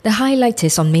The highlight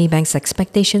is on Maybank's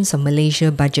expectations on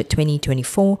Malaysia Budget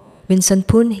 2024. Winson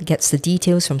Phoon gets the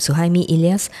details from Suhaimi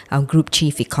Ilias, our Group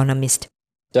Chief Economist.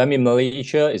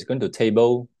 Malaysia is going to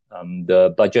table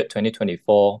the Budget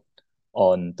 2024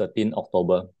 on 13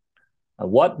 October.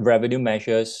 What revenue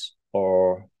measures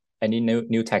or any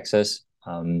new taxes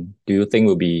do you think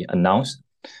will be announced?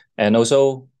 And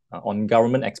also on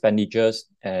government expenditures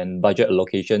and budget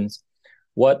allocations,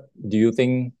 what do you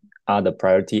think are the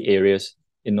priority areas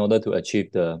in order to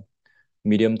achieve the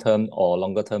medium-term or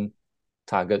longer-term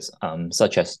targets,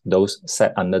 such as those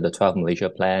set under the 12 Malaysia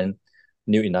Plan,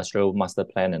 New Industrial Master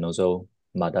Plan, and also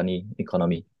Madani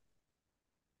Economy?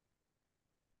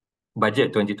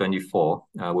 Budget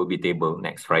 2024 will be tabled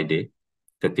next Friday,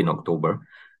 13 October.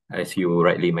 As you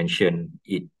rightly mentioned,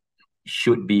 it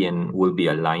should be and will be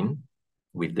aligned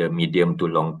with the medium to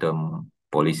long-term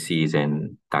policies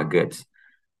and targets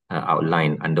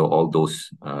outlined under all those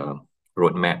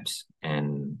roadmaps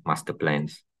and master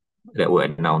plans that were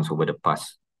announced over the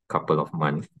past couple of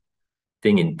months. I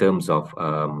think in terms of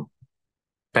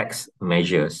tax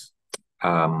measures,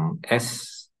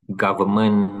 as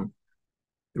government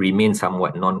remains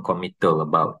somewhat non-committal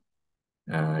about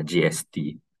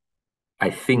GST, I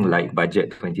think like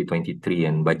Budget 2023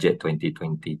 and Budget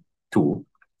 2022,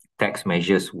 tax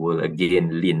measures will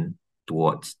again lean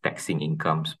towards taxing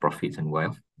incomes, profits, and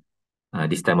wealth.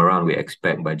 This time around, we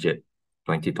expect Budget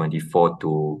 2024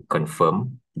 to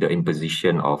confirm the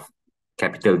imposition of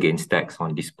capital gains tax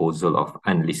on disposal of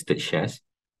unlisted shares,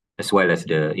 as well as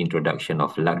the introduction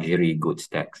of luxury goods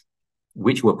tax,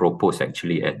 which were proposed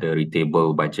actually at the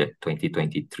retable Budget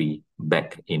 2023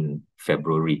 back in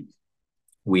February.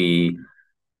 We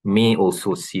may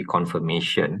also see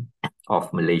confirmation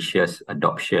of Malaysia's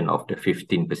adoption of the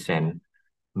 15%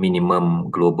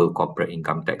 minimum global corporate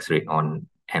income tax rate on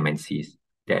MNCs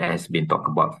that has been talked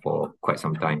about for quite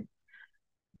some time.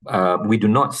 We do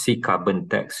not see carbon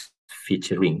tax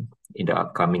featuring in the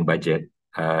upcoming budget.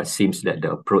 Seems that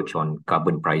the approach on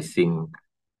carbon pricing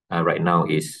right now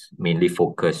is mainly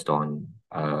focused on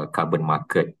carbon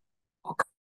market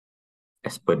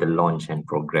as per the launch and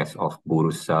progress of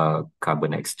Bursa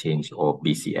Carbon Exchange, or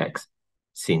BCX,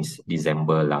 since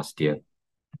December last year.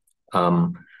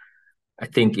 I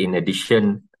think in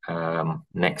addition,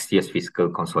 next year's fiscal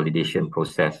consolidation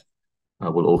process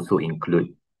will also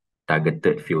include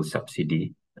targeted fuel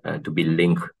subsidy to be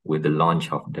linked with the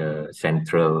launch of the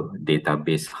Central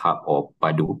Database Hub, or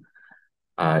PADU.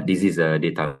 This is a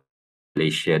data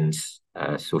relations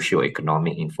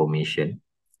socio-economic information,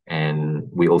 and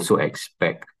we also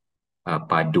expect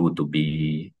PADU to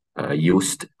be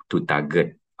used to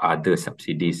target other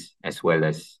subsidies as well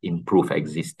as improve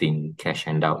existing cash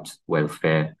handouts,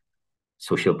 welfare,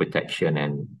 social protection,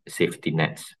 and safety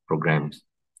nets programs.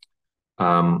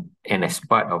 And as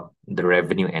part of the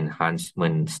revenue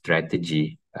enhancement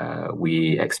strategy,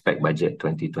 we expect Budget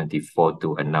 2024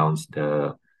 to announce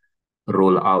the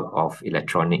rollout of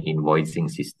electronic invoicing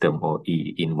system, or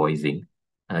e-invoicing.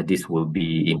 This will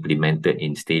be implemented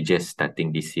in stages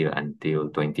starting this year until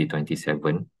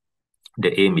 2027.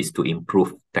 The aim is to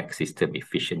improve tax system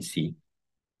efficiency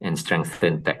and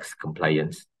strengthen tax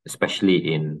compliance,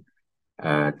 especially in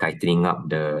tightening up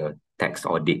the tax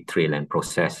audit trail and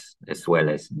process, as well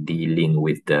as dealing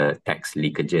with the tax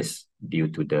leakages due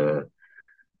to the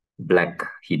black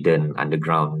hidden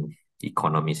underground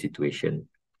economy situation.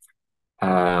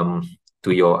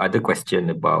 To your other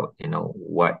question about,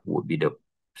 what would be the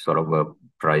sort of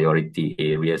priority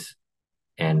areas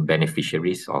and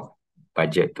beneficiaries of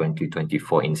Budget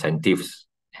 2024 incentives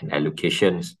and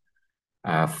allocations.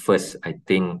 First, I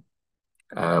think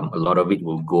a lot of it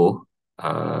will go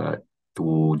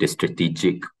to the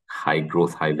strategic high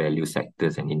growth, high value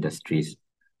sectors and industries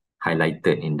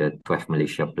highlighted in the 12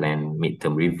 Malaysia Plan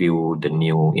midterm review, the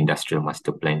new Industrial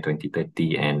Master Plan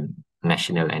 2030, and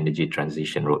National Energy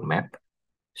Transition Roadmap.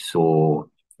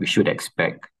 So we should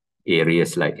expect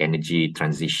areas like energy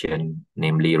transition,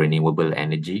 namely renewable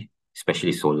energy,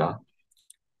 especially solar,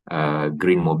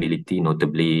 green mobility,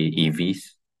 notably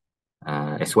EVs,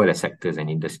 as well as sectors and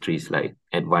industries like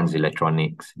advanced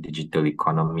electronics, digital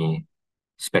economy,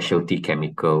 specialty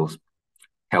chemicals,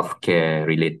 healthcare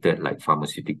related like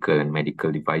pharmaceutical and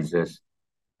medical devices,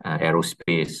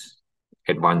 aerospace,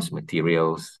 advanced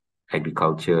materials,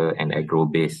 agriculture and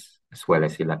agro-based, as well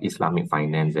as Islamic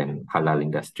finance and halal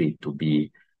industry to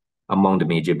be among the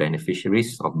major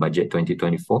beneficiaries of Budget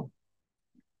 2024.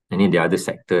 And in the other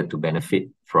sector to benefit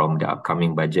from the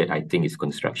upcoming budget, I think is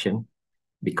construction,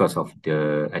 because of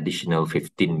the additional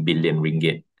 15 billion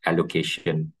ringgit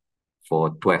allocation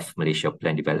for 12 Malaysia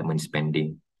Plan development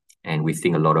spending and we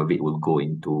think a lot of it will go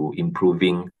into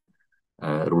improving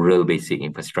rural basic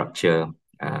infrastructure,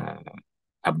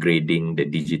 upgrading the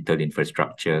digital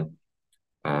infrastructure,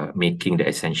 making the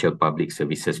essential public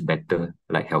services better,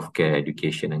 like healthcare,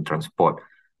 education, and transport,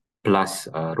 plus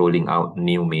rolling out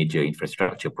new major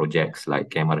infrastructure projects like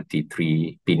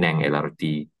MRT3, Penang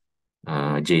LRT,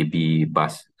 JB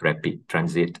Bus Rapid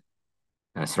Transit,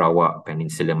 Sarawak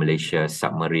Peninsula Malaysia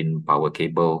submarine power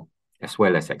cable, as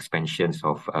well as expansions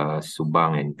of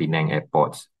Subang and Penang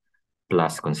airports,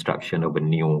 plus construction of a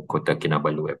new Kota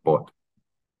Kinabalu airport.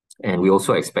 And we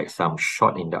also expect some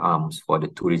shot in the arms for the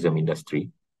tourism industry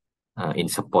in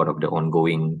support of the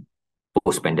ongoing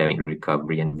post-pandemic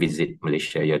recovery and Visit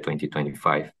Malaysia year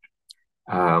 2025.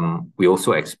 We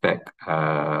also expect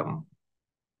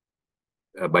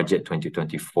Budget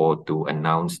 2024 to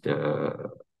announce the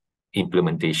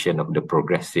implementation of the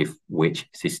progressive wage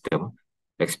system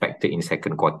expected in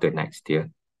second quarter next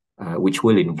year, which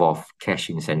will involve cash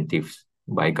incentives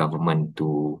by government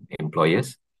to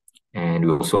employers. And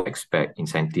we also expect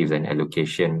incentives and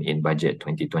allocation in Budget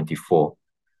 2024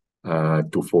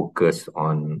 to focus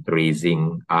on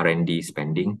raising R&D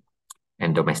spending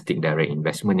and domestic direct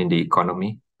investment in the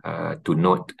economy. To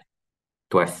note,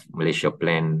 12th Malaysia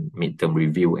Plan midterm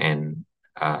review and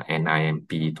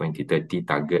NIMP 2030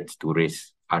 targets to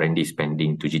raise R&D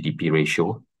spending to GDP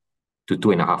ratio to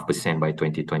 2.5% by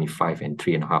 2025 and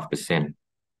 3.5%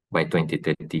 by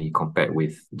 2030, compared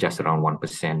with just around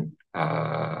 1%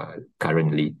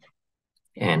 currently.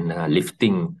 And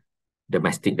lifting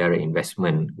domestic direct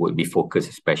investment will be focused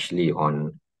especially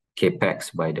on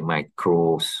capex by the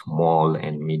micro, small,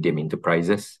 and medium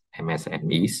enterprises,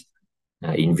 MSMEs,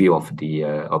 in view of the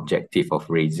objective of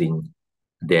raising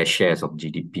their shares of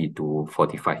GDP to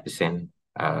 45%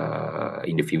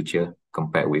 in the future,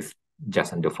 compared with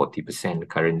just under 40%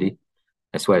 currently,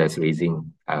 as well as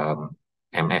raising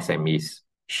MSMEs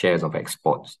shares of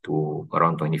exports to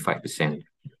around 25%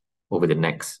 over the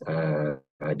next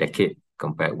decade,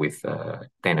 compared with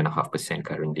 10.5%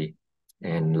 currently.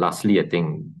 And lastly, I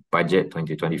think Budget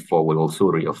 2024 will also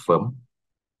reaffirm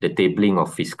the tabling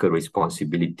of fiscal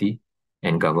responsibility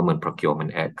and government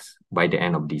procurement acts by the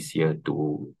end of this year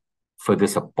to further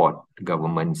support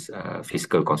government's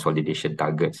fiscal consolidation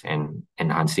targets and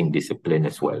enhancing discipline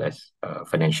as well as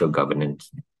financial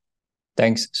governance.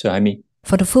 Thanks, Suhaimi.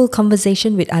 For the full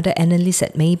conversation with other analysts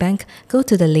at Maybank, go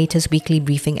to the latest weekly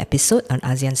briefing episode on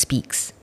ASEAN Speaks.